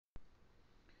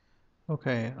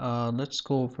Okay, let's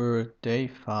go over day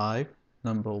 5,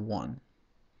 number 1.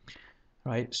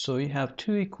 Right, so you have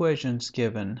two equations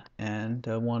given, and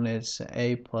one is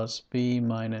a plus b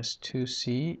minus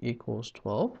 2c equals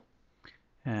 12,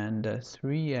 and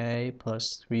 3a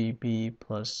plus 3b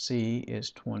plus c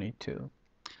is 22.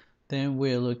 Then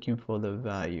we're looking for the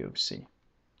value of c,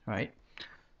 right?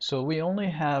 So we only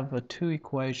have two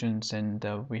equations, and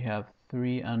we have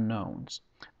three unknowns,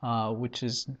 which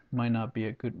might not be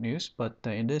a good news, but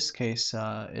in this case,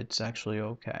 it's actually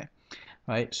okay,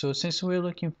 right? So since we're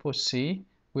looking for c,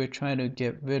 we're trying to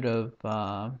get rid of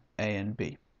a and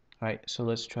b, right? So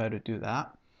let's try to do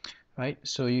that, right?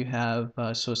 So you have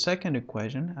so second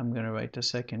equation. I'm going to write the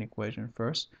second equation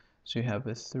first. So you have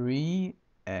a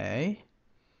 3a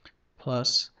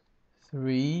plus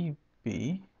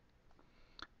 3b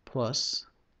plus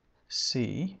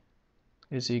c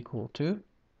is equal to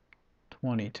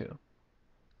 22.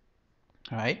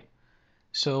 All right,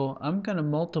 so I'm going to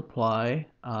multiply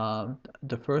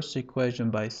the first equation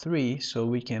by 3 so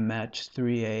we can match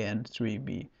 3a and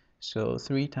 3b. So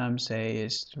 3 times a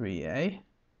is 3a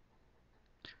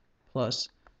plus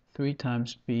 3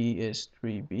 times b is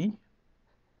 3b.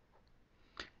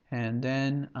 And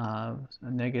then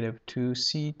negative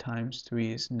 2c times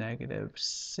 3 is negative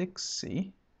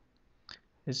 6c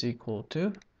is equal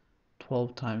to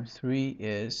 12 times 3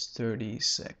 is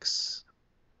 36,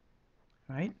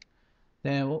 right?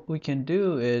 Then what we can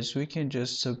do is we can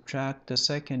just subtract the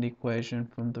second equation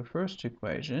from the first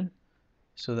equation,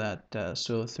 so that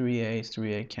so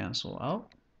 3a cancel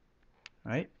out,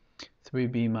 right?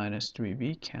 3b minus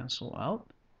 3b cancel out,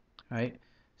 right?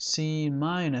 C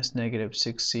minus negative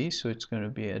 6c, so it's going to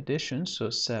be addition, so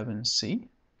 7c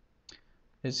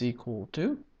is equal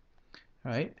to,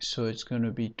 right? So it's going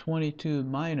to be 22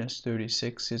 minus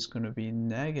 36 is going to be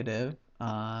negative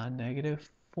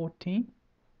 14.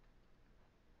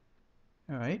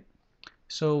 All right,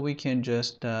 so we can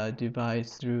just divide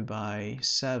through by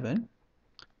 7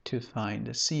 to find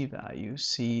the c value.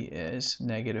 C is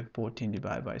negative 14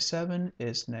 divided by 7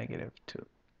 is negative 2.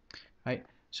 Right,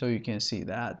 so you can see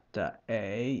that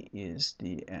A is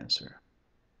the answer.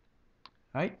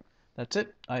 Right, that's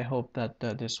it. I hope that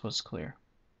this was clear.